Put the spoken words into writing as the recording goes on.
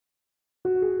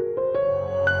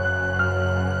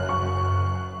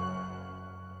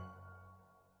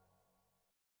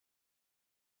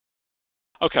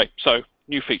Okay, so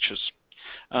new features.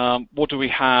 What do we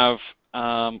have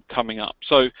coming up?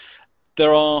 So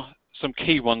there are some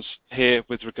key ones here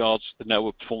with regards to the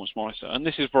Network Performance Monitor, and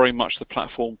this is very much the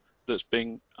platform that's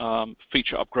being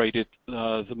feature upgraded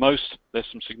the most. There's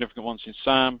some significant ones in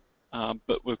SAM,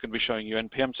 but we're going to be showing you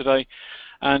NPM today.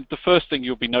 And the first thing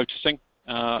you'll be noticing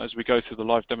as we go through the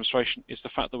live demonstration is the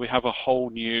fact that we have a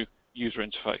whole new user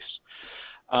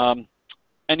interface.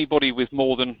 Anybody with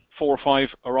more than 4 or 5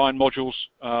 Orion modules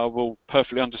will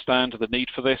perfectly understand the need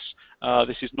for this.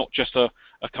 This is not just a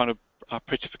kind of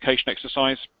prettification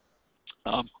exercise.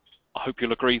 I hope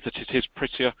you'll agree that it is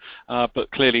prettier,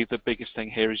 but clearly the biggest thing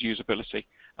here is usability.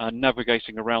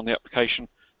 Navigating around the application,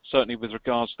 certainly with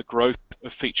regards to the growth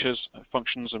of features,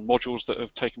 functions and modules that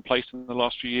have taken place in the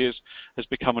last few years, has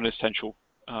become an essential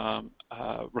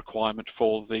requirement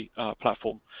for the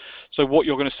platform. So what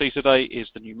you're going to see today is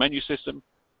the new menu system,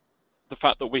 the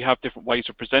fact that we have different ways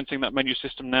of presenting that menu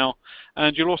system now,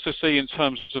 and you'll also see in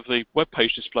terms of the web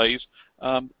page displays,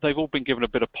 they've all been given a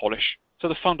bit of polish. So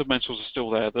the fundamentals are still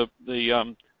there.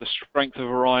 The strength of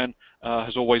Orion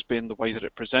has always been the way that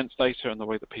it presents data and the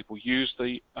way that people use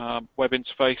the web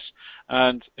interface,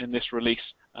 and in this release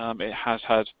it has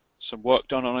had some work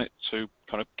done on it to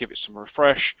kind of give it some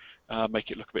refresh,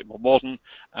 make it look a bit more modern,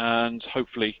 and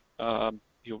hopefully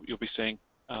you'll be seeing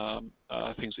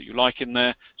things that you like in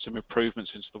there, some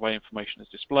improvements into the way information is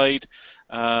displayed.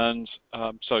 And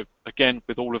so again,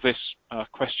 with all of this,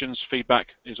 questions, feedback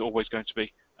is always going to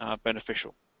be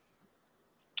beneficial.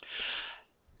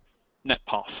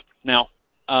 NetPath. Now,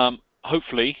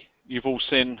 hopefully you've all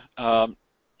seen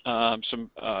some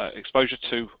exposure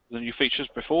to the new features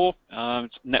before.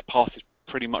 NetPath is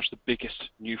pretty much the biggest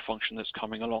new function that's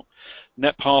coming along.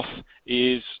 NetPath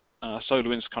is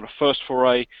SolarWinds' kind of first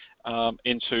foray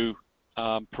into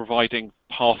providing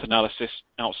path analysis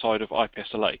outside of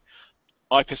IPSLA.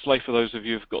 IPSLA, for those of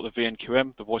you who've got the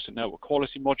VNQM, the Voice and Network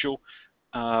Quality module,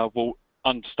 will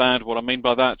understand what I mean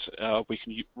by that. We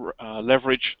can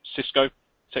leverage Cisco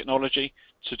technology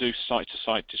to do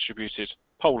site-to-site distributed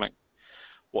polling.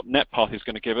 What NetPath is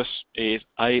going to give us is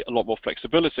a lot more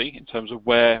flexibility in terms of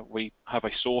where we have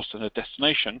a source and a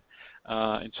destination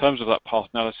in terms of that path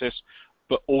analysis,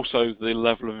 but also the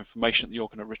level of information that you're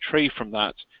going to retrieve from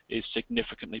that is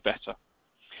significantly better.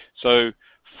 So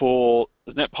for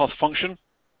the NetPath function,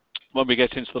 when we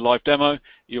get into the live demo,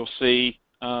 you'll see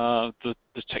the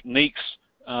techniques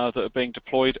that are being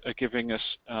deployed are giving us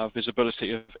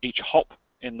visibility of each hop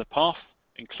in the path,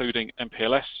 including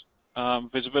MPLS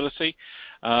visibility.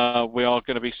 We are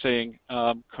going to be seeing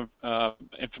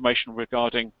information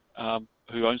regarding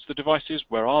who owns the devices,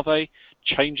 where are they,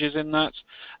 changes in that.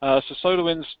 So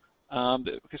SolarWinds,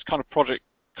 this kind of project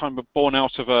kind of born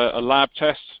out of a lab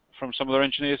test from some of their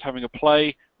engineers having a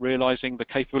play, realizing the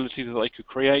capability that they could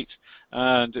create,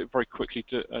 and it very quickly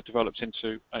developed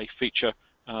into a feature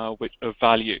of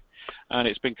value, and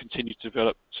it's been continued to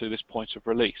develop to this point of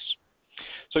release.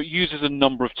 So it uses a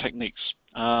number of techniques.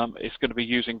 It's going to be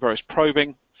using various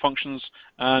probing functions,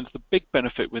 and the big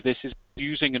benefit with this is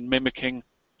using and mimicking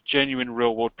genuine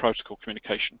real-world protocol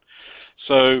communication.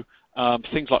 So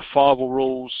things like firewall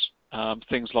rules,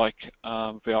 things like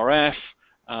VRF,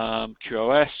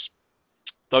 QoS,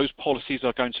 those policies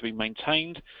are going to be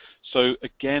maintained. So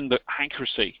again, the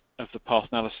accuracy of the path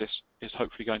analysis is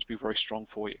hopefully going to be very strong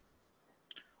for you.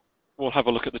 We'll have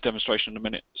a look at the demonstration in a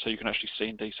minute so you can actually see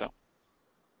in detail.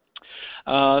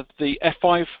 The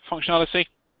F5 functionality,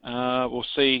 we'll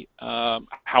see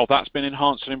how that's been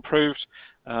enhanced and improved.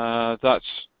 That's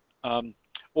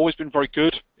always been very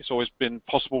good. It's always been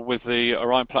possible with the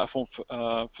Orion platform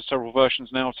for several versions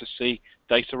now to see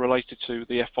data related to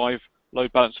the F5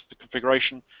 load balancer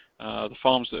configuration, the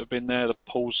farms that have been there, the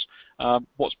pools.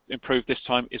 What's improved this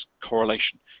time is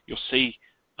correlation. You'll see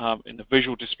in the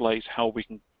visual displays how we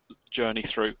can journey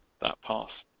through that path.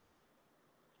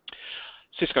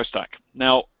 Cisco Stack.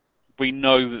 Now, we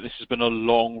know that this has been a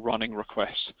long-running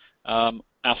request.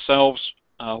 Ourselves,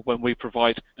 when we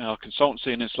provide our consultancy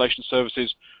and installation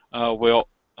services, we're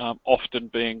often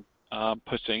being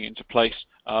putting into place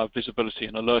visibility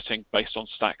and alerting based on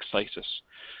stack status.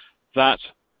 That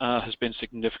has been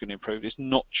significantly improved. It's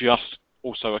not just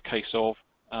also a case of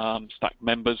stack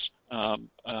members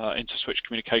inter-switch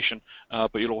communication,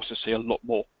 but you'll also see a lot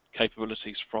more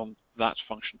capabilities from that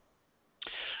function.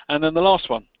 And then the last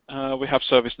one, we have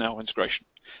ServiceNow integration.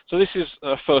 So this is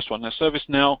the first one. Now,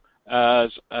 ServiceNow as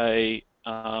a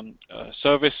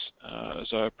service, as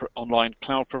an online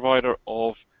cloud provider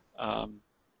of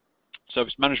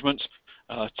service management,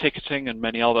 ticketing, and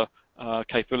many other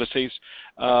capabilities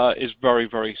is very,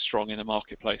 very strong in the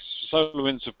marketplace. So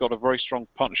SolarWinds have got a very strong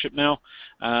partnership now,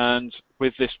 and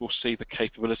with this we'll see the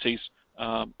capabilities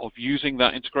of using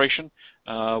that integration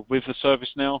with the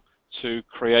ServiceNow to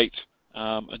create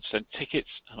and send tickets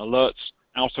and alerts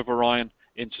out of Orion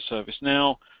into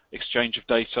ServiceNow, exchange of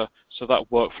data, so that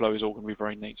workflow is all going to be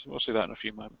very neat. We'll see that in a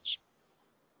few moments.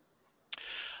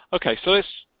 Okay, so let's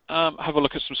have a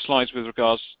look at some slides with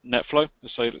regards to NetFlow.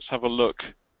 So let's have a look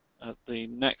at the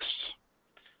next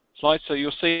slide. So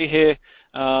you'll see here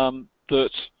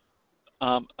that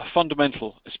a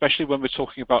fundamental, especially when we're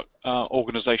talking about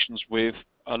organizations with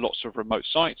lots of remote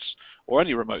sites, or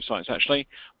any remote sites actually,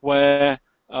 where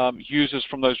users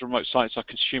from those remote sites are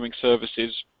consuming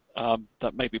services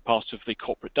that may be part of the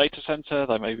corporate data center,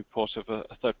 they may be part of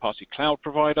a third-party cloud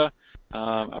provider,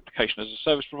 application as a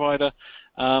service provider.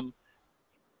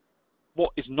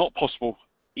 What is not possible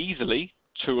easily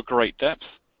to a great depth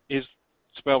is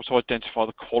to be able to identify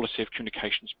the quality of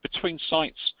communications between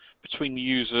sites, between the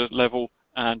user level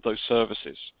and those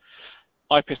services.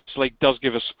 IPSLA does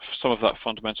give us some of that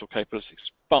fundamental capabilities,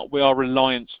 but we are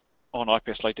reliant on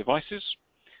IPSLA devices.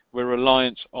 We're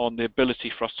reliant on the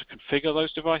ability for us to configure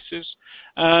those devices,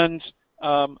 and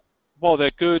while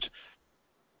they're good,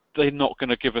 they're not going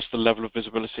to give us the level of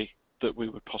visibility that we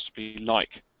would possibly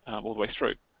like all the way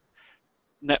through.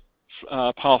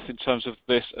 NetPath, in terms of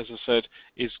this, as I said,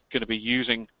 is going to be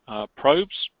using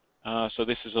probes. So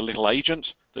this is a little agent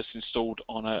that's installed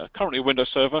on currently a Windows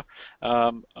server.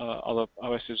 Other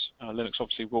OSs, Linux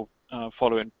obviously will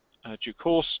follow in due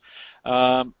course,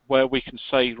 where we can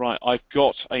say, right, I've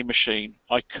got a machine.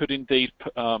 I could indeed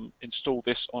install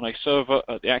this on a server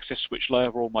at the access switch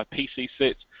layer where all my PC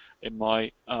sit in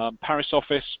my Paris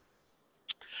office.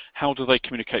 How do they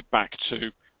communicate back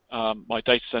to my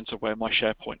data center where my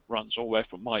SharePoint runs, or where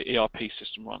my ERP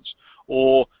system runs?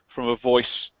 Or from a voice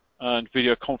and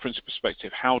video conferencing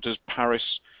perspective, how does Paris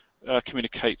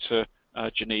communicate to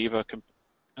Geneva,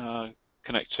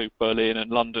 connect to Berlin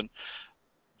and London?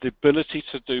 The ability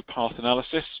to do path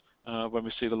analysis when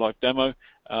we see the live demo,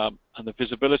 and the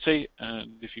visibility,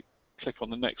 and if you click on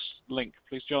the next link,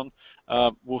 please, John,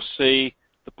 we'll see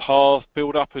the path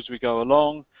build up as we go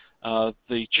along,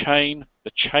 the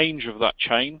change of that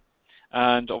chain,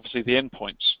 and obviously the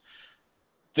endpoints.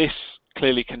 This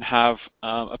clearly can have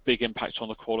a big impact on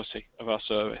the quality of our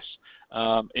service.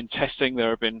 In testing, there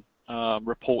have been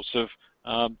reports of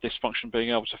this function being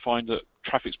able to find that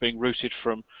traffic's being routed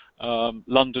from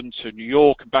London to New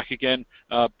York and back again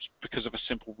because of a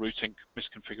simple routing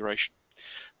misconfiguration.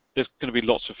 There's going to be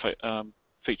lots of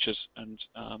features and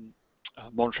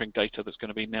monitoring data that's going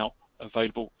to be now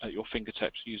available at your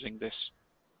fingertips using this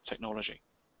technology.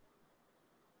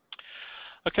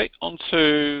 Okay, on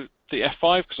to the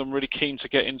F5, because I'm really keen to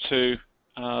get into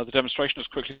the demonstration as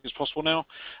quickly as possible now.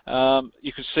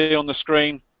 You can see on the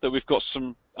screen that we've got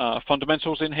some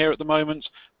fundamentals in here at the moment,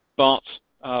 but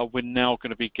we're now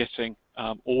going to be getting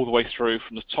all the way through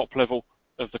from the top level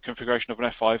of the configuration of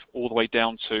an F5 all the way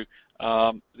down to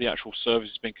the actual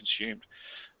services being consumed.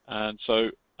 And so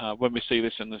when we see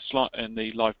this in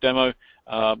the live demo,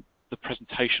 the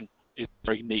presentation is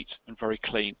very neat and very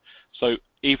clean. So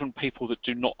even people that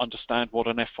do not understand what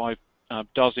an F5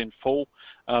 does in full,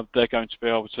 they're going to be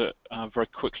able to very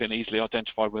quickly and easily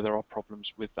identify where there are problems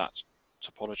with that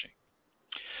topology.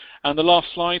 And the last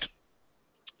slide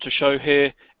to show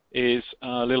here is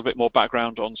a little bit more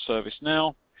background on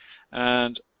ServiceNow.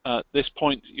 And at this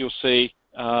point, you'll see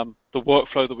the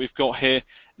workflow that we've got here.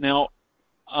 Now,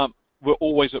 we're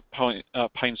always at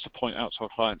pains to point out to our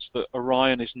clients that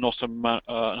Orion is not an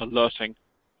alerting,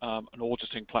 an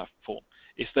auditing platform.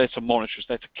 It's there to monitor, it's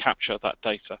there to capture that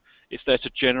data. It's there to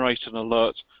generate an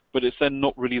alert, but it's then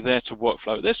not really there to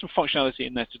workflow. There's some functionality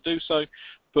in there to do so,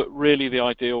 but really the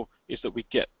ideal is that we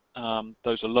get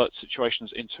those alert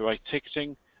situations into a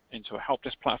ticketing, into a help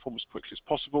desk platform as quickly as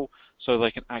possible, so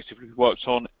they can actively be worked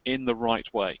on in the right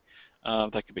way.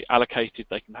 They can be allocated,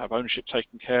 they can have ownership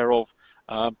taken care of,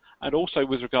 and also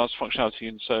with regards to functionality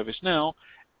in ServiceNow,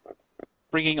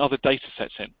 bringing other data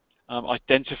sets in,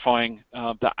 identifying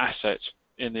that asset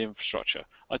in the infrastructure,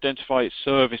 identify its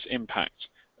service impact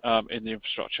in the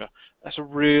infrastructure. That's a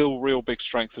real big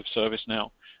strength of ServiceNow.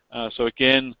 So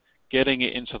again, getting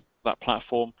it into that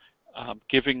platform,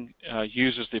 giving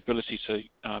users the ability to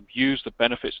use the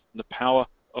benefits and the power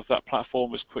of that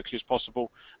platform as quickly as possible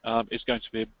is going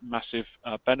to be a massive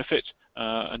benefit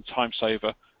and time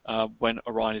saver when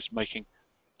Orion is making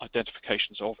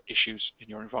identifications of issues in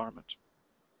your environment.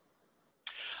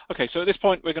 Okay, so at this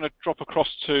point we're going to drop across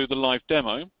to the live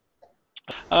demo,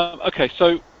 Okay,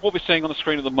 so what we're seeing on the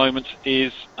screen at the moment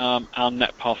is our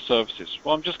NetPath services.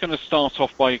 Well, I'm just going to start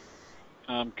off by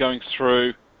going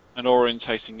through and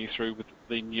orientating you through with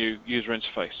the new user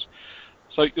interface.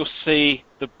 So you'll see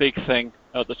the big thing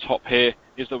at the top here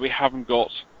is that we haven't got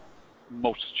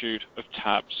multitude of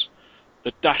tabs.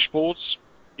 The dashboards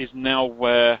is now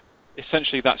where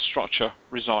essentially that structure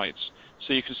resides.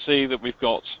 So you can see that we've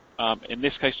got, in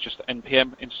this case, just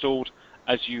NPM installed,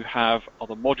 as you have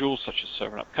other modules such as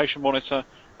Server and Application Monitor,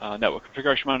 Network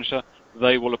Configuration Manager.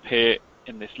 They will appear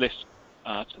in this list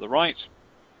to the right.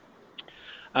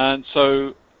 And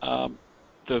so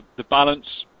the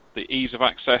balance, the ease of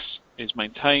access is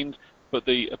maintained, but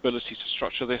the ability to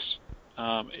structure this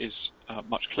is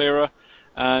much clearer.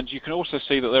 And you can also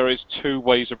see that there is two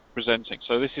ways of presenting.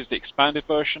 So this is the expanded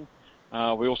version.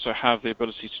 We also have the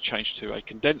ability to change to a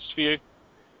condensed view.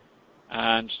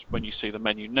 And when you see the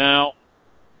menu now,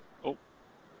 oh,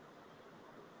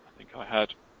 I think I had,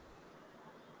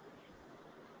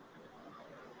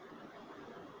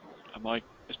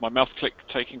 is my mouse click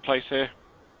taking place here?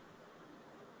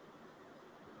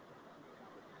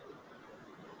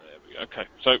 Okay,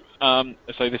 so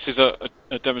this is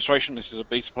a demonstration. This is a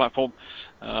beta platform,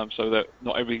 so that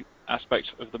not every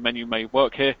aspect of the menu may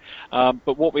work here.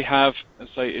 But what we have,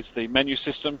 let's say, is the menu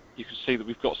system. You can see that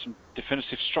we've got some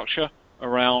definitive structure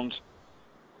around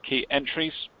key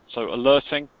entries. So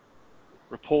alerting,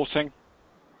 reporting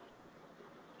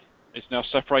is now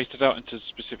separated out into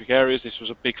specific areas. This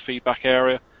was a big feedback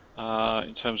area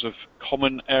in terms of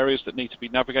common areas that need to be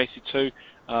navigated to,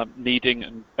 needing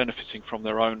and benefiting from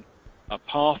their own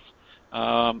path,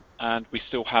 and we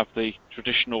still have the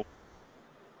traditional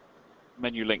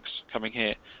menu links coming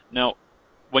here. Now,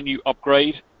 when you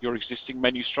upgrade, your existing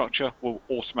menu structure will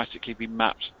automatically be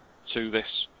mapped to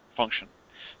this function.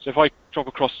 So if I drop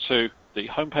across to the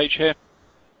home page here,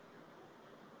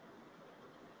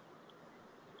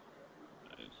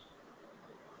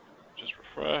 just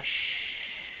refresh.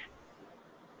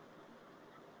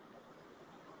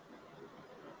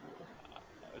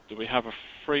 Do we have a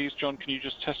freeze, John? Can you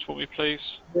just test for me, please?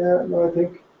 Yeah, no, I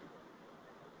think.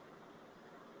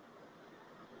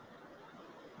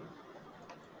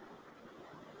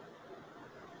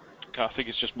 Okay, I think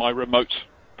it's just my remote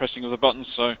pressing of the buttons,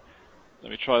 so let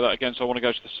me try that again. So I want to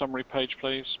go to the summary page,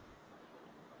 please.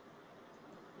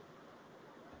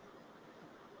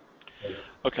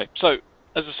 Okay, so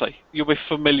as I say, you'll be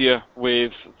familiar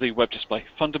with the web display.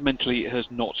 Fundamentally, it has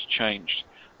not changed.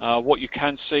 What you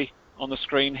can see on the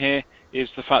screen here is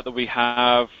the fact that we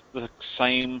have the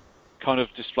same kind of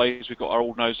displays. We've got our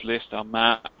old nose list, our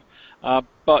map,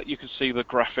 but you can see the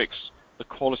graphics, the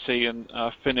quality and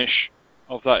finish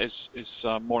of that is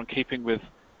more in keeping with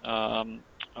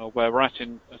where we're at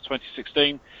in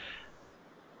 2016.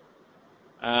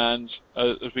 And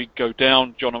as we go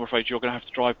down, John, I'm afraid you're going to have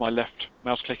to drive. My left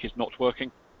mouse click is not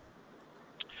working.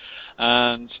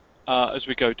 And as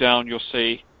we go down, you'll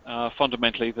see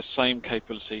fundamentally the same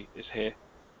capability is here.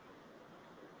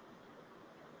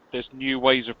 There's new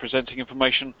ways of presenting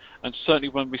information, and certainly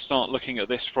when we start looking at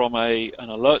this from an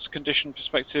alerts condition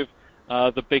perspective,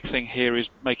 the big thing here is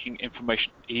making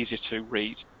information easier to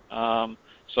read.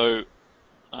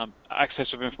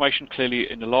 Access of information,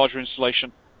 clearly in a larger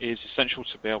installation, is essential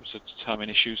to be able to determine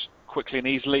issues quickly and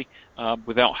easily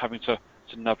without having to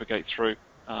navigate through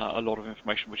a lot of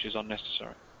information which is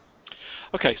unnecessary.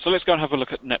 Okay, so let's go and have a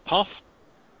look at NetPath.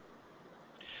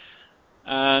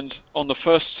 And on the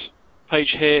first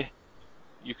page here,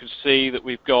 you can see that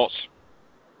we've got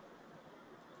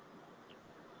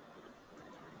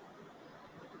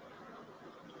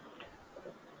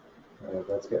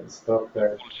That's getting stuck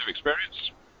there. quality of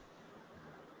experience.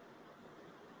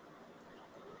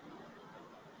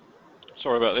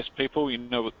 Sorry about this, people. You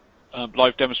know what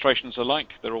live demonstrations are like.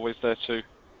 They're always there to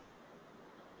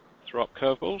throw up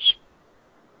curveballs.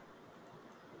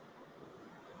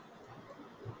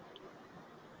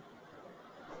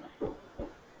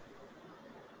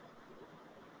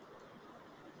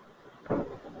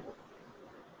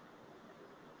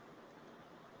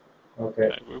 Okay.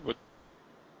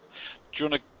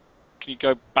 Can you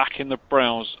go back in the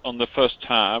browse on the first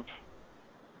tab?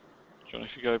 John, if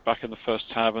you go back in the first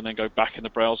tab and then go back in the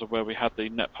browser where we had the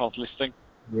NetPath listing.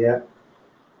 Yeah.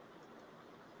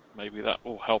 Maybe that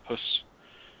will help us.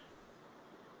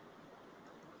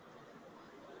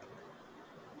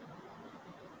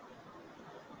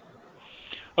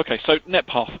 Okay, so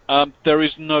NetPath, there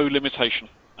is no limitation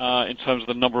in terms of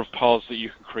the number of paths that you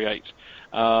can create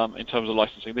in terms of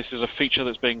licensing. This is a feature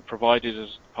that's being provided as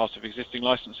part of existing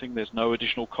licensing. There's no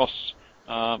additional costs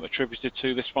attributed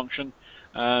to this function.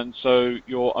 and so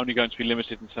you're only going to be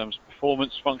limited in terms of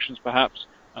performance functions, perhaps,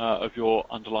 of your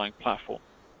underlying platform.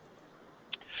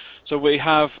 So we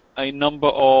have a number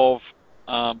of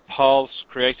paths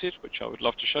created, which I would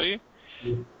love to show you.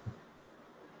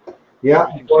 Yeah,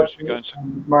 everything seems to be going to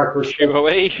Mark,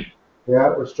 QoE. Yeah,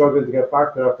 we're struggling to get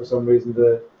back to that for some reason.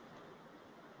 The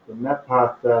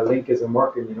NetPath link isn't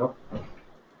working, you know. Do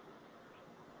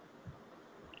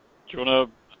you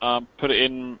want to put it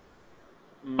in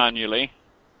manually?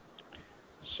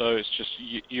 So it's just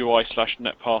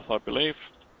UI/NetPath, I believe.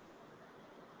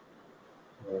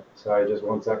 Yeah, sorry, just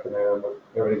 1 second there.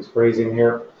 Everything's freezing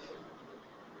here.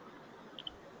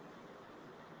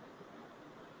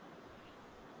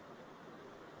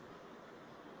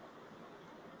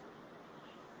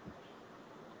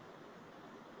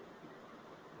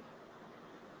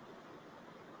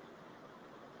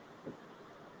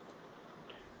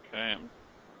 Okay.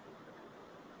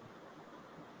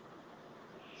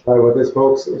 Sorry about this,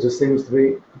 folks. It just seems to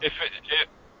be.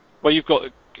 Well,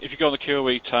 if you go on the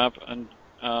QoE tab and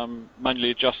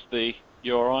manually adjust the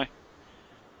URI.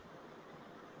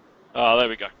 There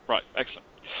we go. Right, excellent.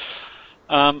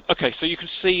 Okay, so you can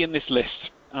see in this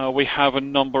list we have a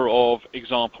number of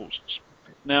examples.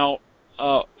 Now,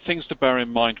 things to bear in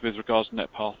mind with regards to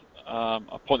NetPath.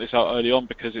 I point this out early on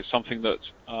because it's something that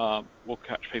will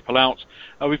catch people out.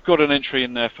 We've got an entry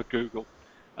in there for Google.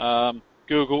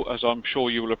 Google, as I'm sure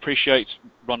you will appreciate,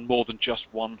 run more than just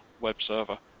one web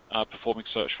server performing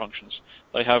search functions.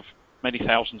 They have many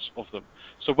thousands of them.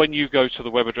 So when you go to the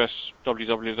web address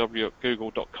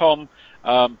www.google.com,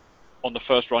 on the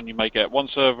first run you may get one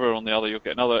server, on the other you'll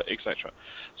get another, etc.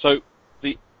 So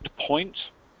the point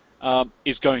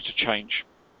is going to change.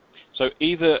 So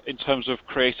either in terms of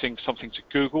creating something to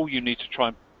Google, you need to try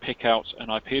and pick out an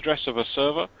IP address of a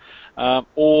server,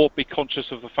 or be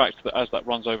conscious of the fact that as that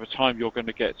runs over time, you're going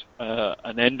to get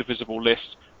an end visible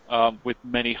list with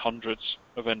many hundreds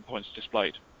of endpoints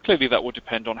displayed. Clearly that will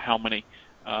depend on how many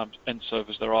end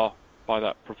servers there are by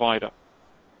that provider.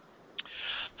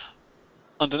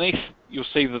 Underneath, you'll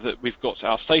see that we've got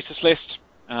our status list.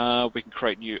 We can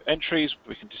create new entries,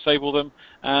 we can disable them,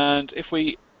 and if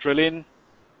we drill in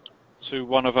to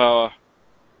one of our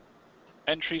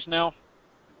entries now,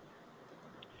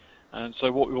 and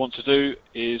so what we want to do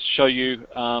is show you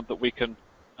that we can,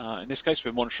 in this case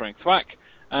we're monitoring thwack,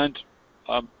 and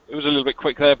it was a little bit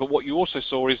quick there, but what you also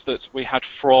saw is that we had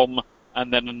from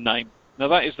and then a name. Now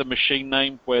that is the machine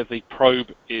name where the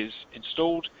probe is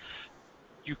installed.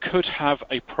 You could have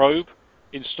a probe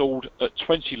installed at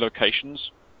 20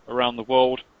 locations around the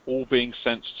world, all being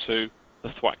sent to the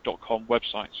thwack.com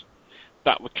website.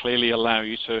 That would clearly allow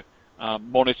you to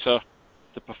monitor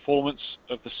the performance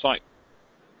of the site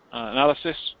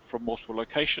analysis from multiple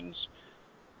locations.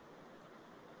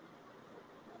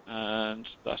 And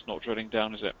that's not drilling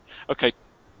down, is it? Okay,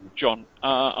 John,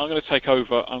 I'm going to take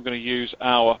over. I'm going to use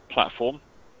our platform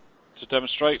to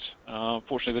demonstrate.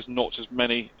 Unfortunately, there's not as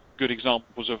many good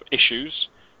examples of issues,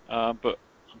 but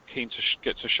I'm keen to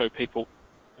get to show people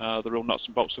the real nuts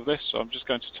and bolts of this. So I'm just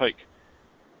going to take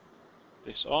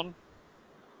this on.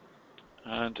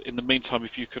 And in the meantime,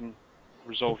 if you can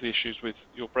resolve the issues with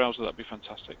your browser, that'd be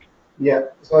fantastic. Yeah,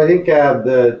 so I think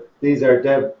these are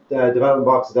development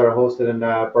boxes that are hosted in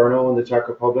Brno in the Czech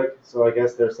Republic. So I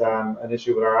guess there's an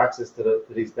issue with our access to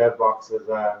these dev boxes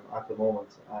at the moment.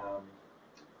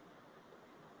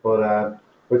 But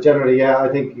generally, yeah, I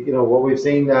think what we've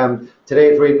seen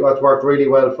today, what's worked really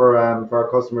well for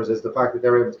our customers is the fact that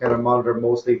they're able to kind of monitor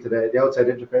mostly to the outside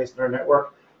interface in their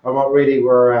network. And what really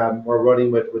we're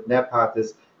running with NetPath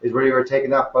is really we're taking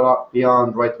that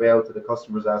beyond right the way out to the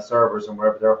customers' servers and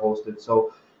wherever they're hosted.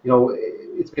 So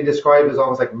it's been described as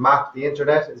almost like map the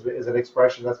internet is an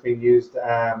expression that's being used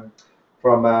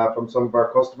from some of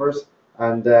our customers,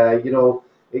 and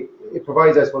it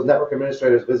provides, I suppose, network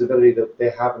administrators visibility that they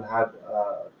haven't had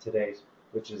to date,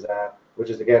 which is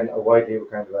again a widely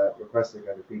kind of requested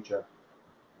kind of feature.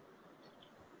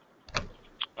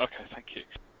 Okay, thank you.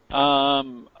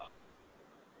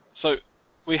 So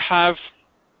we have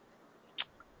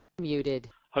muted.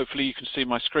 Hopefully you can see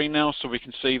my screen now, so we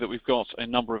can see that we've got a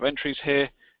number of entries here.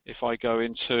 If I go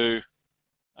into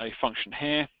a function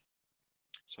here,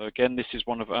 so again, this is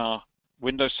one of our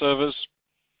Windows servers.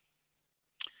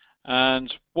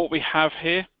 And what we have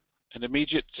here, an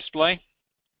immediate display,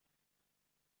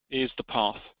 is the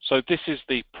path. So this is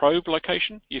the probe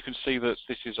location. You can see that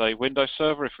this is a Windows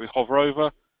server. If we hover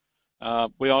over,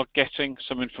 we are getting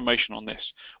some information on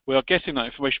this. We are getting that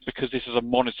information because this is a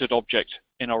monitored object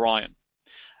in Orion.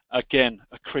 Again,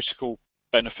 a critical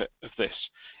benefit of this.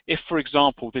 If, for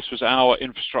example, this was our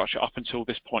infrastructure up until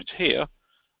this point here,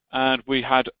 and we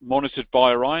had monitored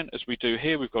by Orion, as we do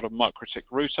here, we've got a MikroTik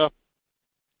router,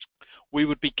 we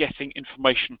would be getting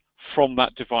information from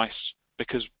that device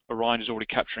because Orion is already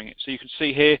capturing it. So you can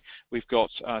see here, we've got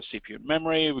CPU and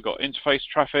memory, we've got interface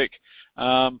traffic,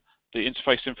 the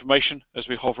interface information. As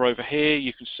we hover over here,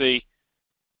 you can see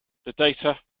the data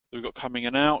that we've got coming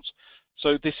in and out.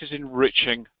 So this is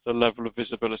enriching the level of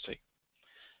visibility.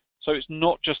 So it's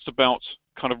not just about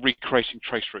kind of recreating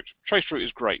traceroute. Traceroute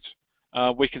is great.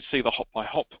 We can see the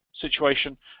hop-by-hop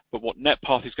situation, but what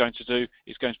NetPath is going to do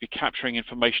is going to be capturing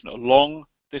information along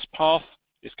this path.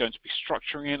 It's going to be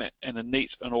structuring it in a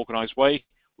neat and organized way,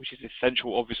 which is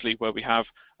essential, obviously, where we have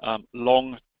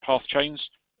long path chains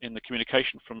in the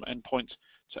communication from endpoint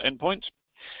to endpoint.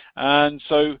 And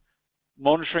so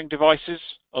monitoring devices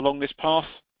along this path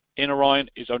in Orion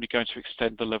is only going to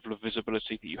extend the level of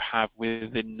visibility that you have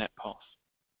within NetPath.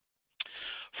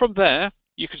 From there,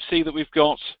 you can see that we've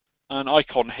got an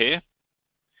icon here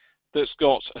that's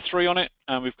got a 3 on it,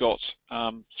 and we've got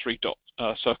 3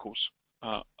 circles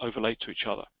overlaid to each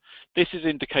other. This is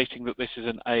indicating that this is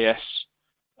an AS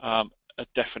a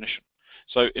definition.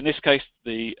 So in this case,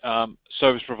 the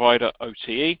service provider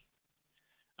OTE,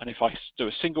 and if I do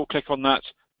a single click on that,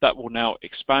 that will now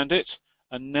expand it.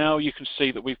 And now you can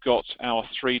see that we've got our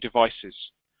 3 devices.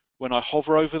 When I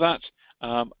hover over that,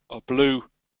 a blue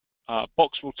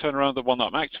box will turn around, the one that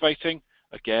I'm activating.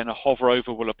 Again, a hover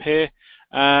over will appear,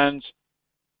 and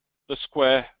the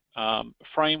square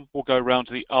frame will go around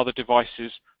to the other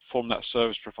devices from that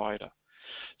service provider.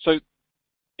 So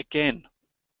again,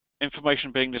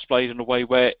 information being displayed in a way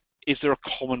where, is there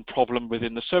a common problem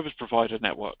within the service provider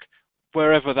network,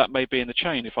 wherever that may be in the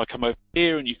chain. If I come over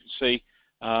here, and you can see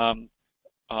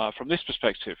from this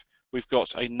perspective, we've got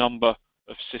a number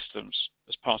of systems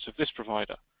as part of this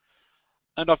provider.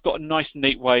 And I've got a nice,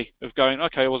 neat way of going,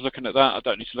 okay, I was looking at that, I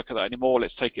don't need to look at that anymore,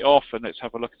 let's take it off and let's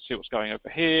have a look and see what's going over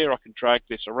here. I can drag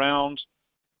this around,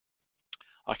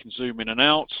 I can zoom in and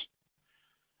out,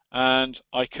 and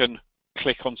I can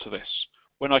click onto this.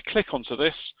 When I click onto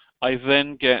this, I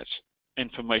then get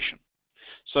information.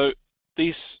 So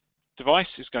this device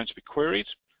is going to be queried.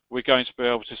 We're going to be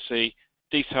able to see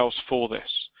details for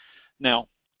this. Now,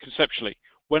 conceptually,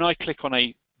 when I click on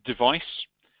a device,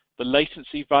 the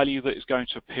latency value that is going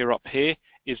to appear up here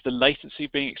is the latency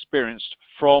being experienced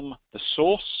from the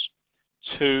source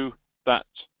to that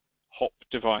hop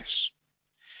device.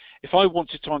 If I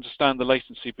wanted to understand the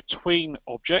latency between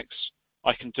objects,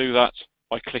 I can do that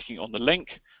by clicking on the link,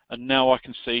 and now I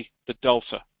can see the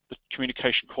delta, the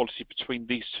communication quality between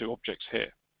these 2 objects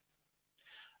here.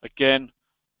 Again,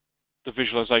 the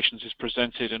visualizations is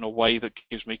presented in a way that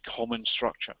gives me common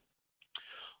structure.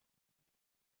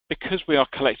 Because we are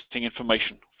collecting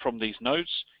information from these nodes,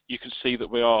 you can see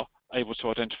that we are able to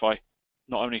identify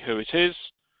not only who it is,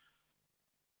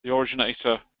 the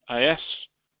originator AS,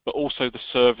 but also the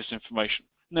service information.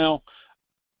 Now,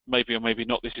 maybe or maybe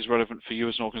not this is relevant for you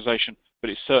as an organization, but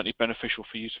it's certainly beneficial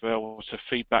for you to be able to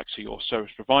feed back to your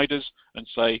service providers and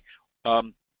say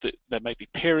that there may be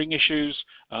peering issues,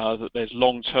 that there's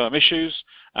long-term issues,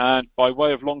 and by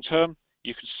way of long-term,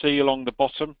 you can see along the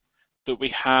bottom that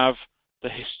we have the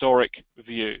historic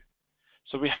view.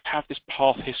 So we have this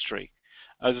path history.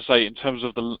 As I say, in terms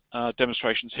of the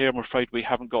demonstrations here, I'm afraid we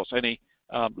haven't got any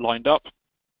lined up.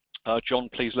 John,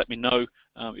 please let me know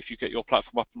if you get your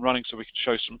platform up and running so we can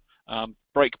show some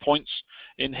breakpoints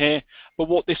in here. But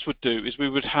what this would do is we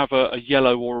would have a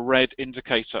yellow or a red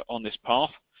indicator on this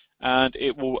path, and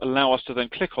it will allow us to then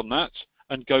click on that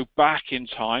and go back in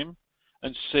time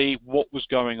and see what was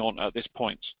going on at this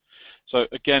point. So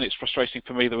again, it's frustrating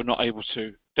for me that we're not able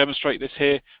to demonstrate this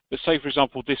here, but say for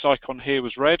example this icon here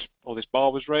was red, or this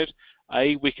bar was red,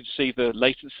 we can see the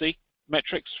latency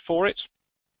metrics for it,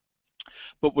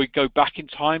 but we go back in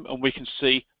time and we can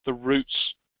see the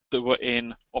routes that were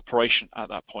in operation at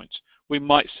that point. We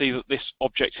might see that this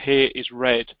object here is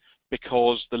red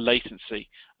because the latency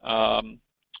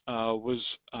was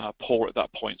poor at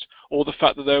that point, or the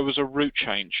fact that there was a route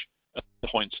change at the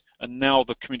point, and now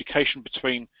the communication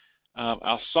between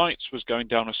our sites was going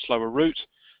down a slower route.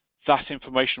 That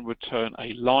information would turn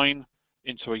a line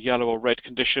into a yellow or red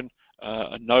condition,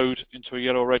 a node into a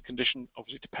yellow or red condition,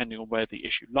 obviously depending on where the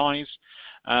issue lies.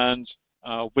 And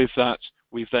with that,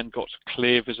 we've then got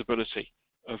clear visibility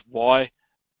of why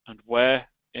and where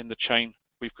in the chain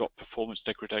we've got performance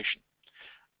degradation.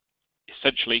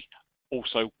 Essentially,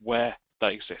 also where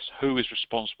they exist, who is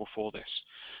responsible for this.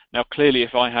 Now, clearly,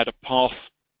 if I had a path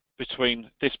between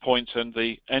this point and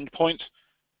the end point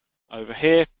over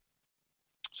here,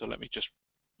 so let me just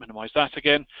minimize that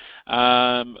again,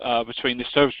 between this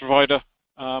service provider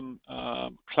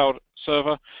cloud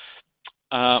server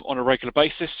on a regular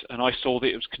basis, and I saw that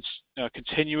it was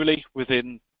continually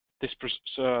within this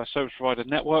service provider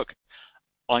network,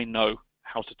 I know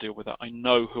how to deal with that. I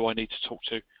know who I need to talk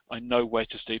to. I know where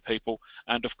to see people.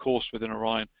 And of course, within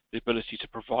Orion, the ability to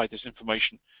provide this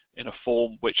information in a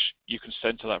form which you can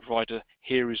send to that provider.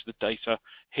 Here is the data,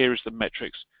 here is the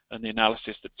metrics and the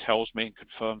analysis that tells me and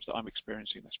confirms that I'm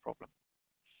experiencing this problem.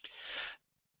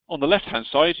 On the left-hand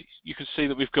side, you can see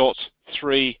that we've got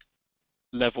 3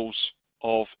 levels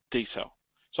of detail.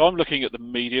 So I'm looking at the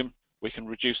medium. We can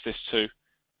reduce this to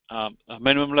a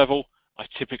minimum level. I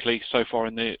typically, so far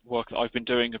in the work that I've been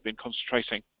doing, have been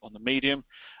concentrating on the medium,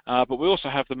 but we also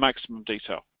have the maximum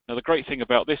detail. Now, the great thing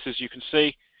about this, as you can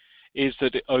see, is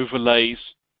that it overlays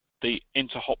the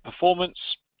inter-hop performance.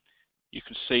 You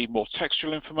can see more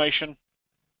textual information.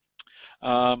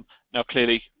 Now,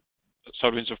 clearly,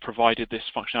 SolarWinds have provided this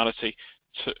functionality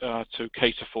to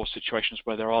cater for situations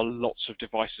where there are lots of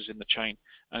devices in the chain,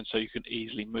 and so you can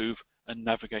easily move and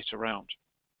navigate around.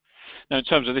 Now, in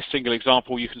terms of this single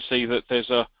example, you can see that there's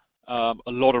a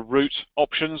lot of route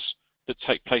options that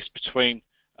take place between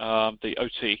the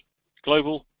OT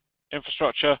global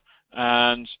infrastructure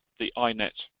and the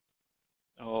iNet,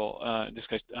 or in this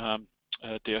case,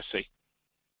 DOC.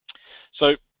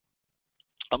 So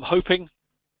I'm hoping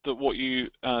that what you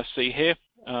see here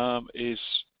is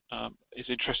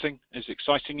interesting, is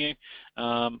exciting you.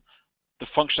 The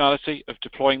functionality of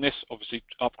deploying this, obviously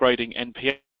upgrading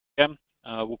NPM,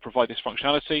 will provide this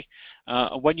functionality.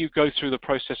 And when you go through the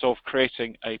process of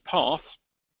creating a path,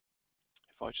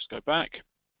 if I just go back,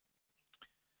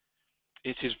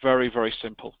 it is very, very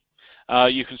simple.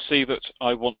 You can see that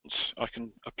I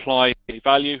can apply a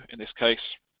value, in this case,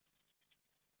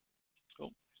 I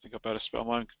think I better spell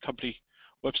my own company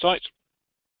website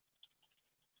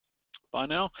by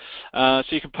now. So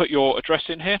you can put your address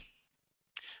in here.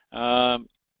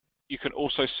 You can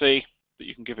also see that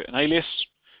you can give it an alias,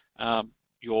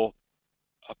 your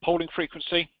polling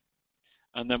frequency,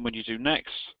 and then when you do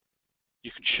next, you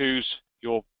can choose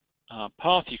your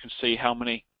path. You can see how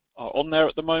many are on there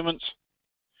at the moment,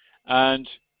 and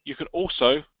you can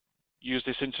also use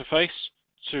this interface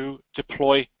to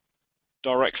deploy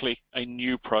directly a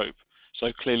new probe.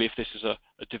 So clearly, if this is a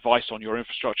device on your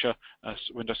infrastructure, a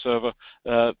Windows server,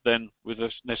 then with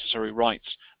the necessary rights,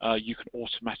 you can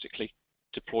automatically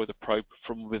deploy the probe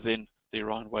from within the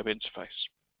Orion web interface.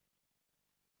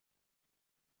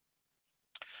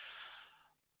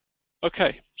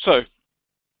 Okay, so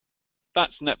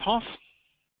that's NetPath.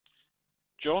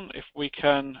 John, if we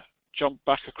can jump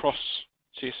back across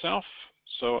to yourself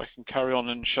so I can carry on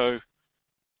and show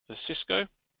the Cisco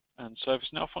and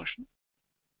ServiceNow function.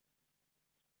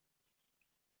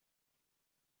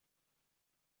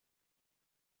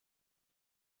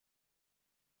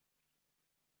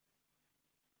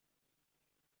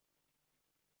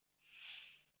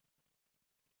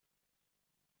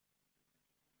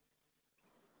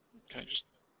 Okay, just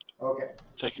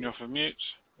taking you off of mute.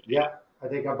 Yeah, I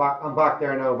think I'm back. I'm back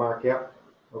there now, Mark. Yeah.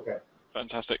 Okay.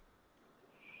 Fantastic.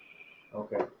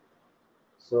 Okay.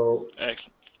 So.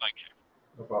 Excellent. Thank you.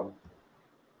 No problem.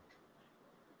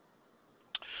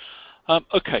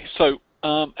 Okay, so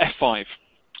F5.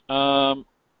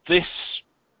 This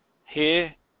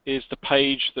here is the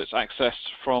page that's accessed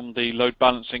from the load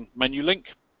balancing menu link.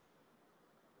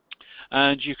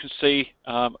 And you can see,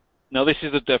 now this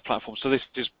is a dev platform, so this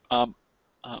is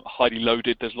highly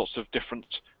loaded. There's lots of different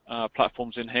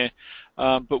platforms in here.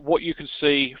 But what you can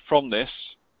see from this,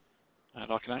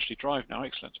 and I can actually drive now,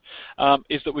 excellent,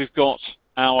 is that we've got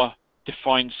our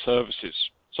defined services.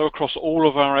 So across all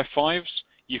of our F5s,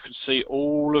 you can see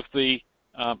all of the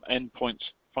endpoint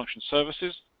function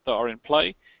services that are in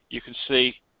play. You can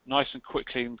see nice and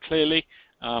quickly and clearly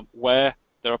where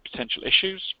there are potential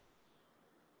issues.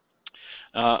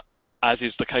 As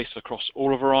is the case across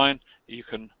all of Orion, you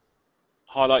can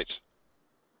highlight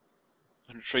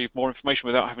and retrieve more information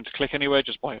without having to click anywhere,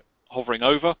 just by hovering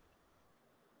over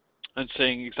and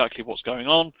seeing exactly what's going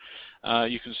on.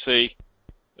 You can see,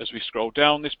 as we scroll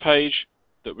down this page,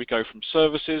 that we go from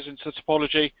services into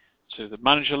topology to the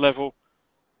manager level,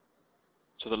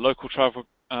 to the local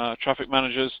traffic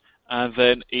managers, and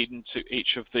then into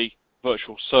each of the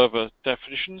virtual server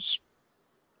definitions.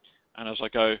 And as I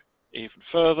go even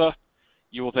further,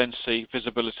 you will then see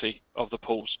visibility of the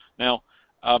pools. Now,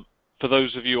 for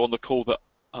those of you on the call that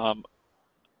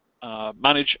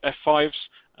manage F5s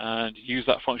and use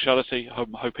that functionality,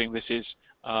 I'm hoping this is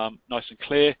nice and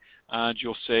clear, and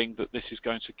you're seeing that this is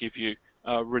going to give you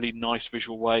a really nice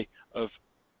visual way of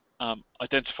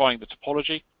identifying the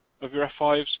topology of your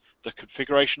F5s, the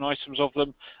configuration items of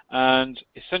them, and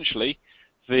essentially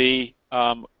the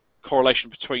correlation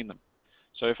between them.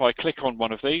 So if I click on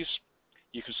one of these,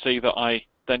 you can see that I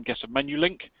then get a menu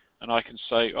link, and I can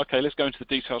say, okay, let's go into the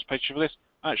details page for this.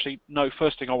 Actually, no,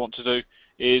 first thing I want to do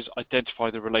is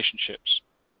identify the relationships.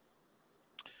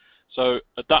 So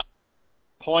at that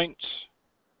point,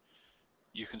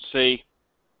 you can see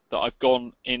that I've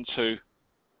gone into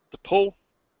the pool.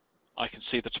 I can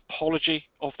see the topology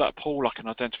of that pool. I can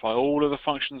identify all of the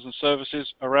functions and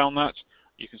services around that.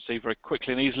 You can see very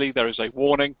quickly and easily there is a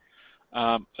warning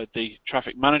at the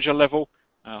traffic manager level.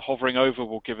 Hovering over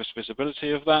will give us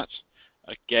visibility of that.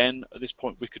 Again, at this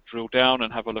point we could drill down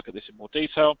and have a look at this in more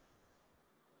detail.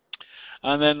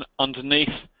 And then underneath,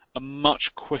 a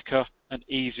much quicker and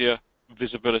easier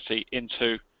visibility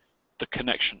into the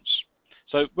connections.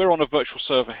 So we're on a virtual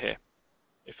server here.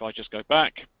 If I just go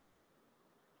back,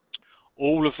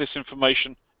 all of this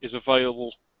information is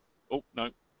available. Oh, no.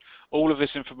 All of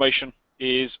this information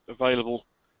is available,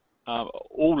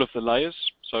 all of the layers.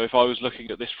 So if I was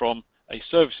looking at this from a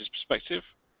services perspective,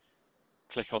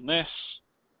 click on this,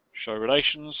 show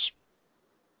relations,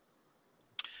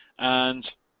 and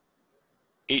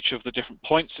each of the different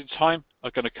points in time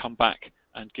are going to come back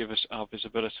and give us our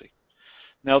visibility.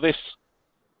 Now this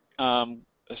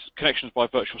connections by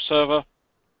virtual server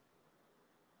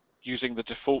using the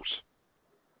default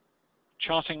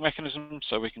charting mechanism,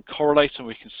 so we can correlate and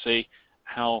we can see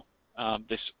how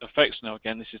this affects. Now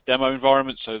again, this is demo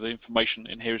environment, so the information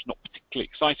in here is not particularly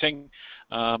exciting,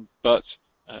 but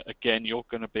again, you're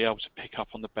going to be able to pick up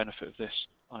on the benefit of this,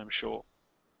 I'm sure.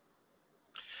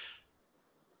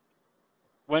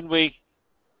 When we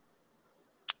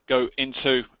go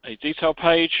into a detail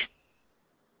page,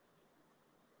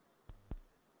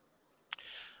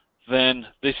 then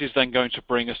this is then going to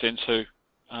bring us into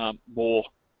more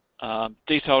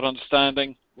detailed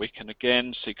understanding. We can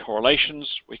again see correlations,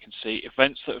 we can see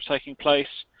events that are taking place.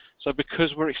 So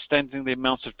because we're extending the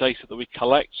amount of data that we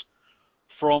collect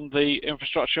from the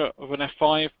infrastructure of an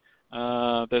F5,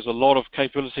 there's a lot of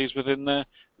capabilities within there,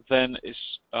 then it's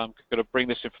going to bring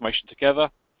this information together.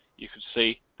 You can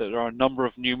see that there are a number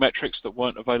of new metrics that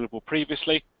weren't available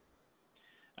previously,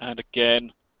 and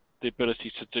again, the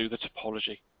ability to do the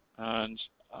topology. And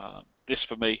this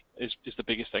for me is the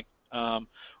biggest thing.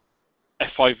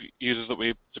 F5 users that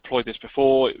we deployed this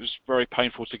before, it was very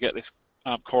painful to get this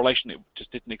correlation. It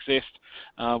just didn't exist,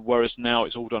 whereas now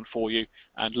it's all done for you,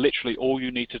 and literally all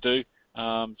you need to do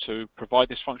to provide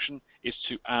this function is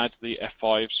to add the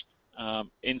F5s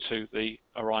into the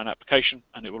Orion application,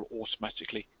 and it will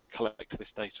automatically collect this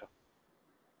data.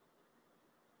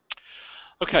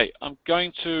 Okay, I'm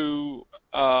going to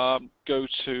go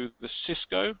to the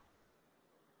Cisco.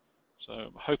 So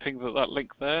I'm hoping that that link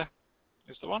there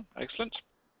is the one. Excellent.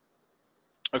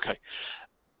 Okay,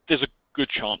 there's a good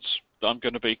chance that I'm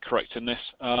going to be correct in this,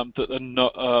 that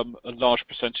a large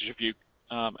percentage of you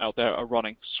out there are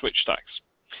running switch stacks.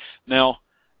 Now,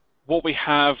 what we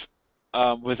have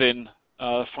within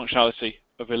functionality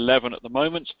of 11 at the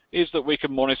moment is that we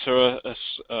can monitor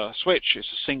a switch. It's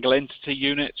a single entity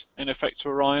unit in effect to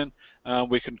Orion.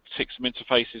 We can tick some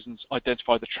interfaces and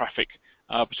identify the traffic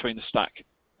between the stack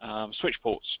switch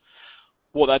ports.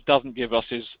 What that doesn't give us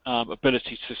is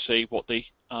ability to see what the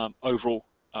overall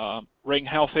ring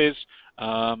health is,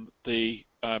 the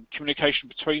communication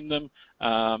between them,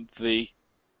 the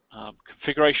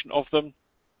configuration of them.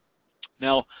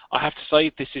 Now, I have to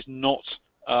say this is not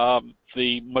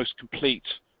the most complete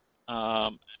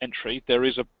entry. There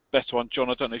is a better one. John,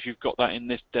 I don't know if you've got that in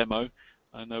this demo.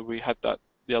 I know we had that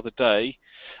the other day.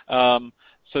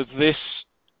 So this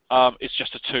is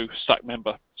just a 2 stack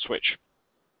member switch.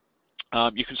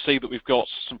 You can see that we've got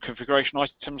some configuration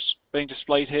items being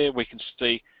displayed here. We can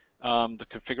see the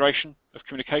configuration of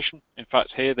communication. In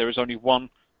fact, here there is only one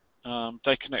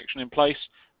data connection in place.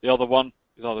 The other one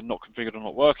is either not configured or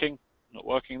not working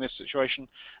in this situation.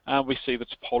 And we see the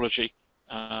topology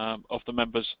of the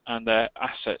members and their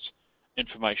asset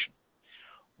information.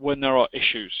 When there are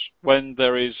issues, when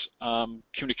there is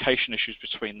communication issues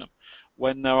between them,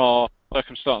 when there are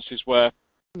circumstances where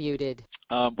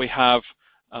we have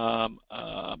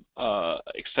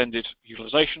extended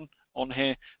utilization on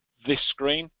here, this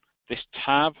screen, this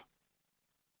tab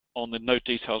on the Node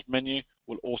Details menu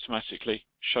will automatically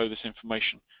show this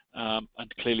information.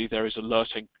 And clearly there is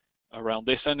alerting around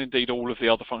this, and indeed all of the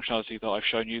other functionality that I've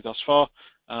shown you thus far,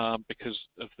 because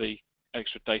of the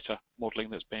extra data modeling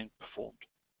that's being performed.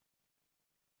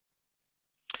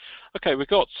 Okay, we've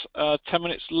got 10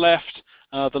 minutes left.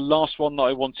 The last one that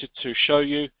I wanted to show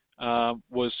you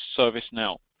was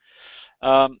ServiceNow.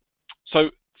 So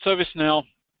ServiceNow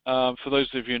for those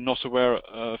of you not aware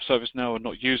of ServiceNow or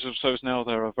not users of ServiceNow,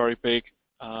 they're a very big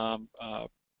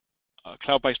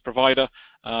cloud-based provider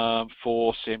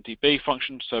for CMDB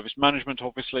functions, service management,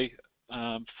 obviously,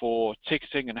 for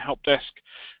ticketing and help desk.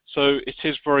 So it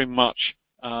is very much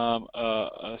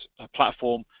a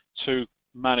platform to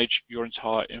manage your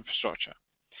entire infrastructure.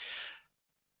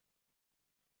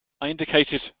 I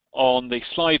indicated on the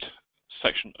slide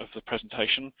section of the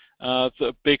presentation that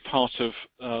a big part of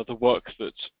the work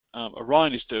that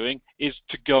Orion is doing is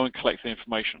to go and collect the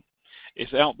information.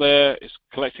 It's out there, it's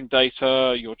collecting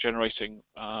data, you're generating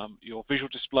your visual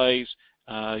displays,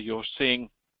 you're seeing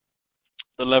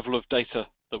the level of data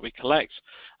that we collect.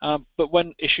 But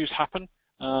when issues happen,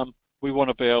 we want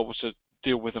to be able to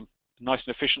deal with them nice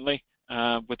and efficiently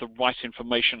with the right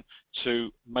information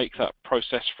to make that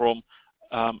process from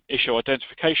issue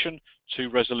identification to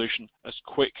resolution as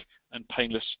quick and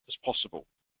painless as possible.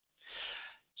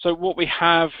 So what we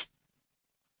have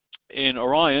in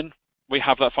Orion, we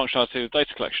have that functionality of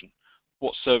data collection.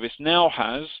 What ServiceNow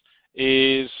has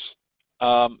is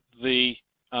the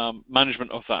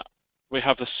management of that. We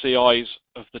have the CIs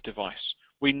of the device.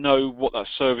 We know what that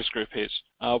service group is.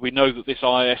 We know that this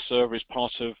IIS server is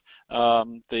part of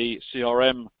the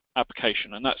CRM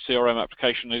application, and that CRM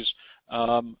application is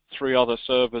 3 other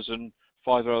servers and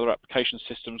 5 other application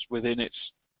systems within its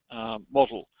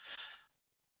model.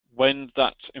 When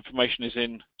that information is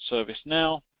in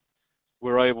ServiceNow,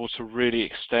 we're able to really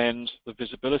extend the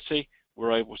visibility.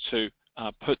 We're able to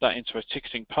put that into a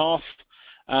ticketing path.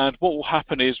 And what will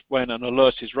happen is when an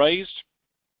alert is raised,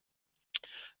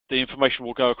 the information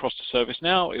will go across to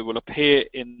ServiceNow. It will appear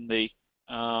in the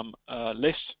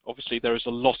list. Obviously, there is a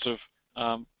lot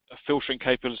of filtering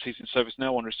capabilities in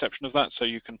ServiceNow on reception of that, so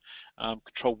you can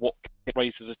control what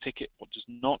raises a ticket, what does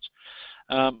not.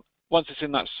 Once it's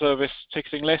in that service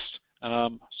ticketing list,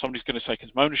 somebody's going to take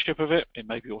some ownership of it. It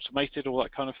may be automated, all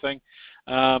that kind of thing.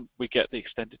 We get the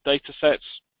extended data sets.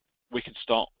 We can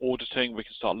start auditing. We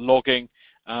can start logging.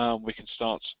 We can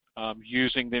start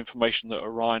using the information that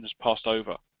Orion has passed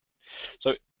over.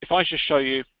 So if I just show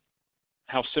you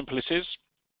how simple it is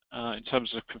in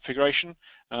terms of configuration,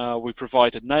 we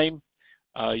provide a name.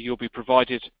 You'll be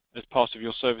provided as part of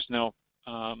your ServiceNow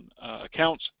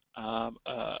account a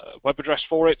web address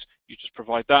for it. You just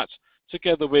provide that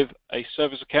together with a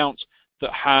service account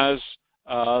that has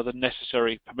the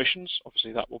necessary permissions.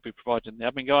 Obviously, that will be provided in the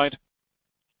admin guide.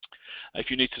 If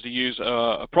you need to use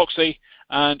a proxy,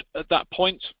 and at that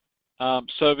point,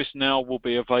 ServiceNow will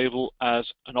be available as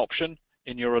an option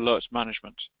in your alerts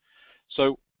management.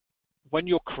 So when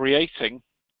you're creating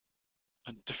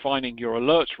and defining your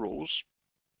alerts rules,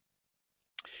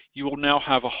 you will now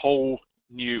have a whole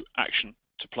new action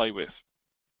to play with.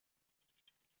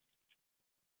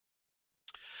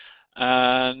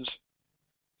 And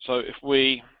so if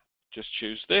we just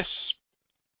choose this,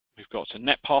 we've got a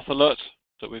NetPath alert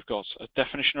that we've got a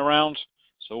definition around.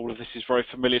 So all of this is very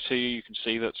familiar to you. You can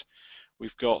see that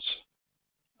we've got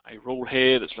a rule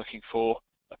here that's looking for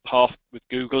a path with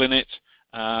Google in it,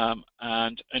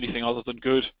 and anything other than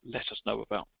good, let us know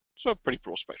about. So a pretty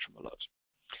broad spectrum alert.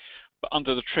 But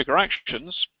under the trigger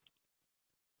actions,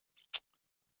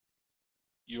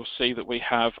 you'll see that we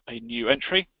have a new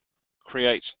entry,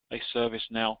 create a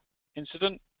ServiceNow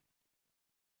incident.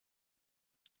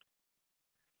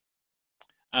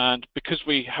 And because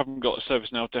we haven't got a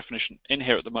ServiceNow definition in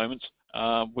here at the moment,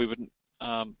 we wouldn't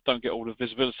don't get all the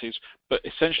visibilities. But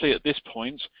essentially at this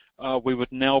point, we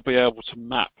would now be able to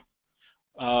map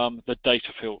the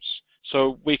data fields.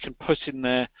 So we can put in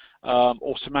there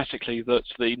automatically that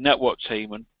the network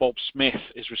team and Bob Smith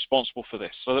is responsible for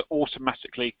this. So that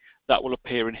automatically that will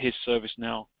appear in his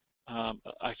ServiceNow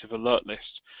active alert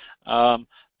list.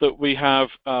 That we have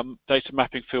data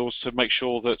mapping fields to make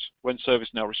sure that when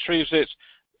ServiceNow retrieves it,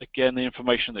 again, the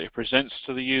information that it presents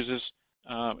to the users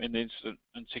in the incident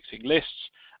and ticketing lists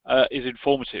is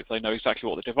informative. They know exactly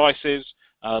what the device is,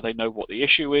 they know what the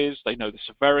issue is, they know the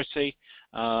severity,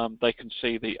 they can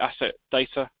see the asset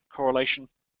data correlation.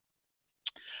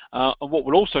 And what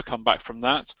will also come back from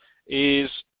that is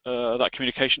that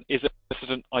communication is an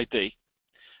incident ID.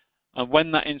 And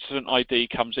when that incident ID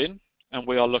comes in, and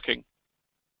we are looking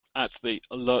at the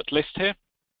alert list here,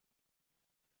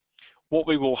 what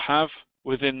we will have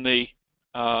within the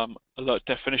alert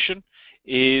definition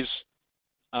is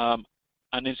an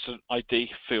incident ID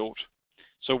field.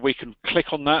 So we can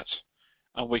click on that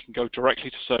and we can go directly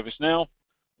to ServiceNow.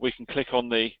 We can click on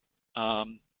the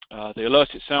alert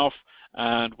itself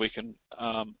and we can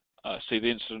see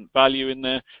the incident value in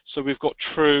there. So we've got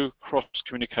true cross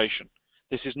communication.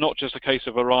 This is not just a case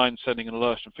of Orion sending an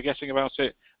alert and forgetting about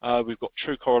it. We've got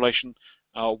true correlation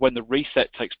when the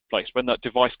reset takes place, when that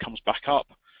device comes back up,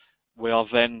 we are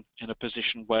then in a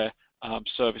position where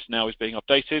ServiceNow is being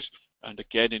updated. And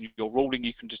again, in your ruling,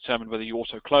 you can determine whether you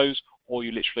auto-close or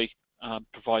you literally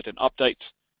provide an update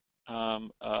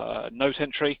note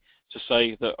entry to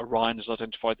say that Orion has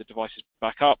identified the device is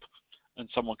back up, and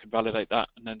someone can validate that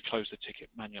and then close the ticket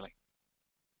manually.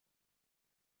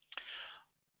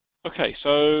 Okay,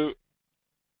 so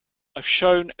I've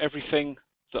shown everything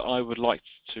that I would like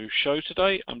to show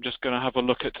today. I'm just going to have a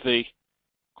look at the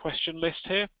question list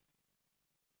here.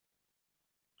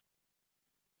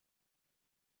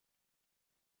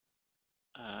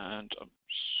 And I'm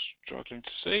struggling to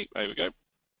see. There we go.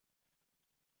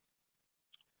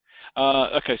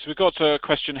 Okay, so we've got a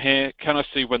question here. Can I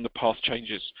see when the path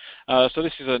changes? So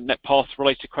this is a NetPath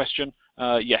related question.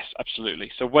 Yes,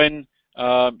 absolutely. So when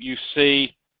you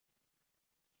see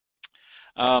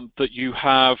that you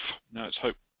have, now let's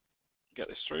hope get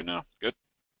this through now. Good.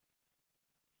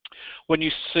 When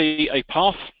you see a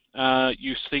path,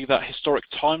 you see that historic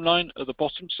timeline at the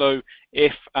bottom. So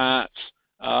if at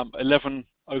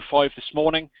 11:05 this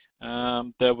morning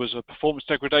there was a performance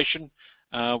degradation,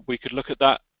 we could look at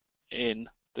that in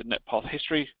the NetPath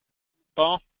history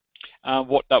bar.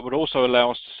 What that would also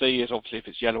allow us to see is obviously if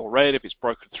it's yellow or red, if it's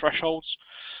broken thresholds,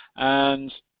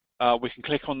 and we can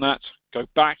click on that, go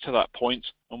back to that point,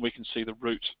 and we can see the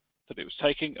route that it was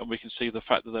taking, and we can see the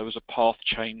fact that there was a path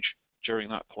change during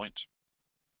that point.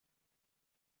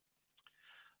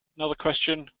 Another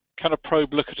question, can a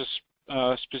probe look at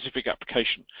a specific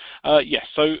application? Yes,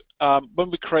 so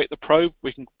when we create the probe,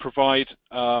 we can provide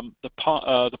the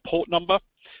port number,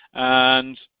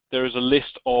 and there is a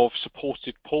list of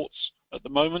supported ports at the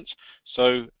moment.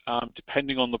 So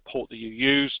depending on the port that you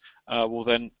use, will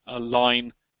then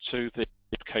align to the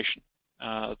application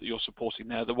that you're supporting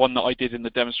there. The one that I did in the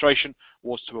demonstration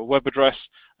was to a web address,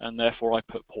 and therefore I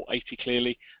put port 80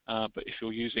 clearly. But if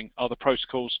you're using other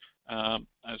protocols,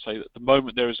 I'd say that at the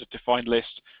moment there is a defined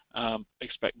list.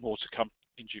 Expect more to come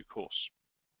in due course.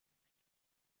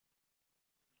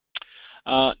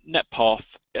 NetPath,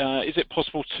 is it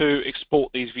possible to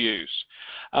export these views?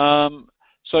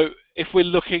 So if we're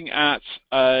looking at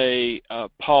a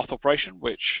path operation,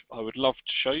 which I would love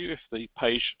to show you if the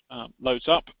page loads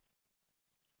up,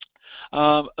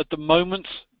 at the moment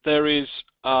there is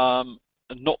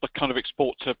not the kind of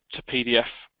export to PDF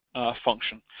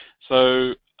function.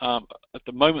 So at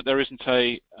the moment there isn't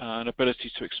an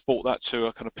ability to export that to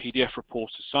a kind of PDF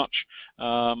report as such,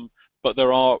 but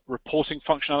there are reporting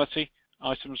functionality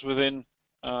items within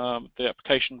the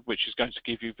application which is going to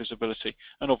give you visibility,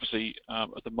 and obviously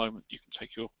at the moment you can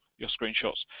take your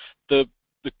screenshots. The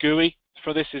GUI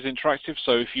for this is interactive,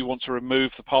 so if you want to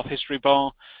remove the path history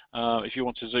bar, if you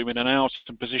want to zoom in and out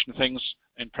and position things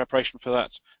in preparation for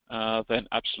that, then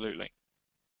absolutely.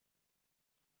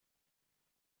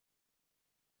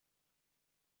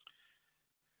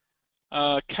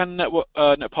 Can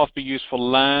NetPath be used for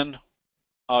LAN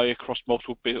across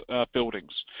multiple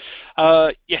buildings?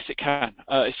 Yes, it can.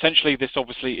 Essentially, this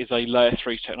obviously is a layer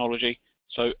 3 technology,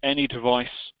 so any device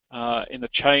in the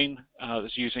chain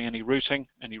that's using any routing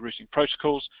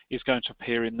protocols is going to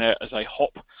appear in there as a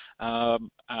hop,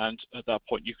 and at that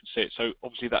point you can see it. So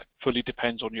obviously that fully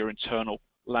depends on your internal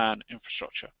LAN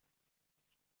infrastructure.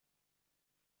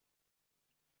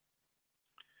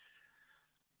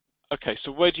 Okay,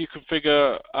 so where do you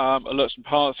configure alerts and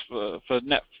paths for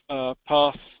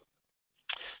NetPath?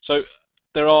 So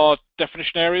there are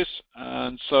definition areas,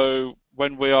 and so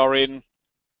when we are in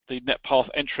the NetPath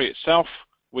entry itself,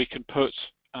 we can put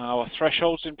our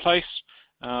thresholds in place.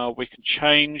 We can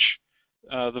change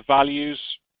the values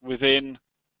within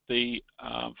the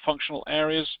functional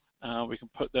areas. We can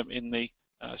put them in the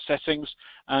settings,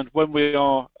 and when we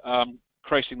are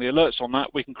creating the alerts on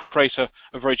that, we can create a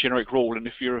very generic rule. And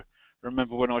if you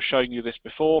remember when I was showing you this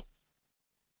before,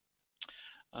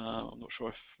 I'm not sure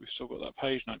if we've still got that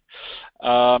page,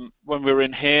 no. When we were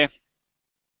in here,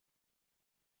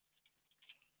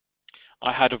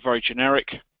 I had a very generic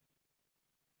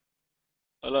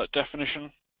alert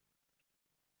definition,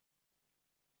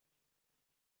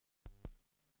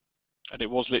 and it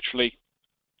was literally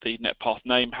the NetPath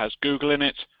name has Google in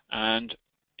it, and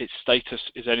its status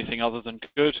is anything other than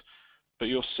good. But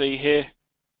you'll see here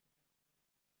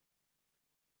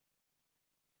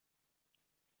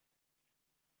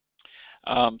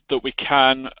that we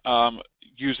can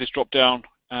use this drop down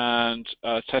and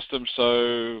test them.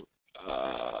 So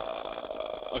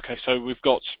okay, so we've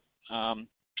got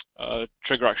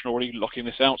trigger action already locking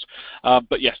this out,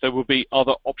 but yes, there will be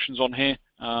other options on here.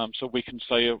 So we can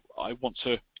say I want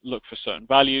to look for certain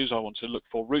values, I want to look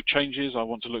for route changes, I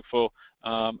want to look for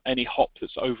any hop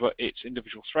that's over its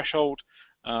individual threshold.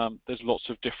 There's lots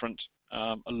of different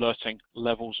alerting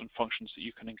levels and functions that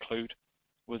you can include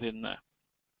within there.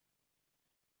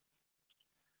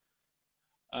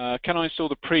 Can I install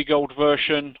the pre-gold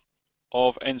version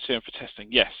of NCM for testing?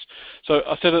 Yes. So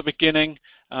I said at the beginning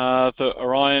that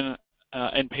Orion,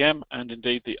 NPM, and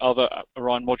indeed the other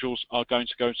Orion modules are going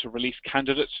to go to release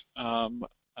candidate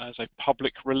as a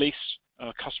public release,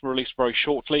 customer release very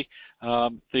shortly.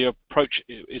 The approach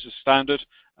is a standard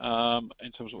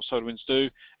in terms of what SolarWinds do.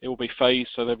 It will be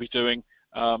phased, so they'll be doing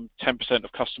 10%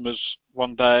 of customers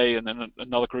one day and then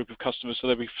another group of customers, so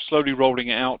they'll be slowly rolling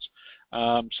it out.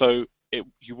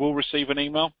 You will receive an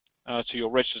email to your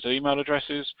registered email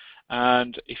addresses,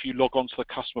 and if you log on to the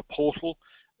customer portal,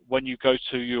 when you go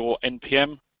to your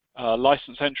NPM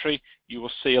license entry, you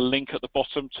will see a link at the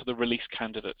bottom to the release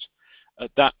candidate.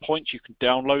 At that point, you can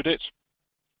download it,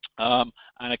 and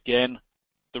again,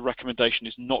 the recommendation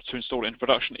is not to install it in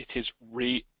production. It is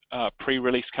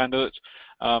pre-release candidate.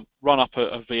 Run up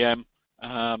a VM,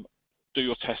 do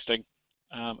your testing.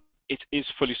 It is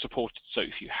fully supported, so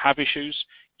if you have issues,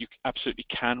 you absolutely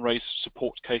can raise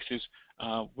support cases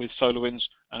with SolarWinds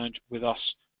and with us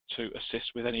to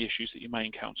assist with any issues that you may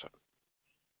encounter.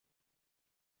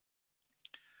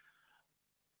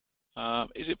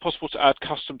 Is it possible to add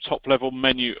custom top-level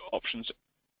menu options?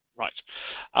 Right.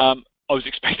 I was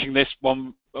expecting this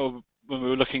one when we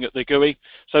were looking at the GUI.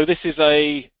 So this is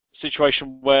a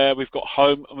situation where we've got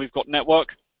home and we've got network.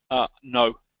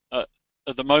 No.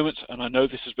 At the moment, and I know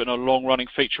this has been a long-running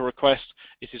feature request,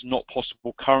 it is not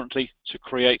possible currently to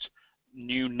create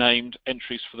new named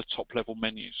entries for the top-level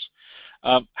menus.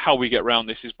 How we get around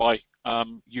this is by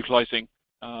utilizing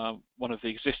one of the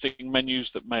existing menus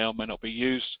that may or may not be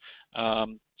used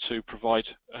to provide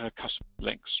custom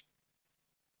links.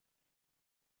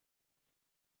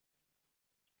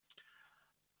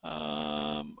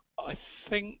 I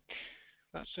think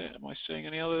that's it. Am I seeing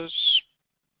any others?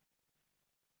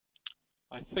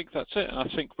 I think that's it, and I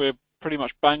think we're pretty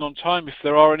much bang on time. If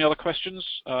there are any other questions,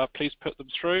 please put them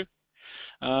through.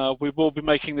 We will be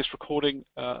making this recording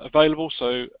available,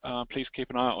 so please keep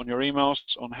an eye out on your emails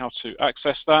on how to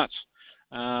access that.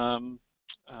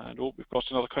 We've got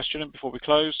another question in before we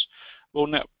close. Will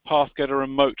NetPath get a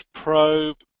remote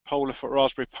probe polar for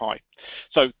Raspberry Pi?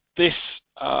 So this,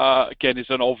 again, is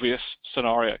an obvious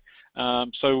scenario.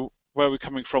 So where we're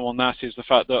coming from on that is the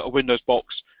fact that a Windows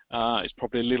box is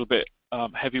probably a little bit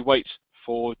heavyweight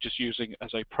for just using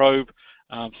as a probe.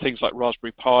 Things like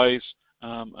Raspberry Pis,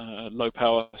 low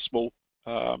power, small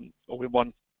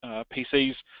all-in-one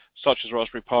PCs, such as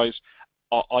Raspberry Pis,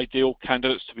 are ideal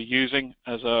candidates to be using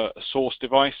as a source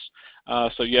device.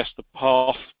 So yes, the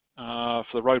path for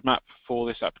the roadmap for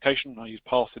this application, I use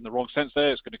path in the wrong sense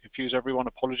there, it's going to confuse everyone,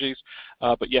 apologies.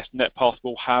 But yes, NetPath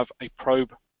will have a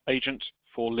probe agent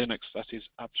for Linux that is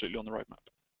absolutely on the roadmap.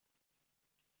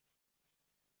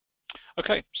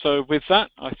 Okay, so with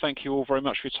that, I thank you all very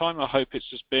much for your time. I hope it's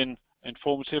just been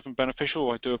informative and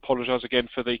beneficial. I do apologize again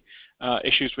for the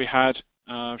issues we had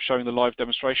showing the live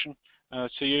demonstration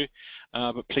to you,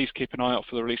 but please keep an eye out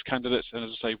for the release candidates, and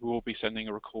as I say, we will be sending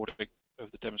a recording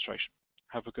of the demonstration.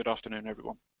 Have a good afternoon,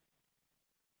 everyone.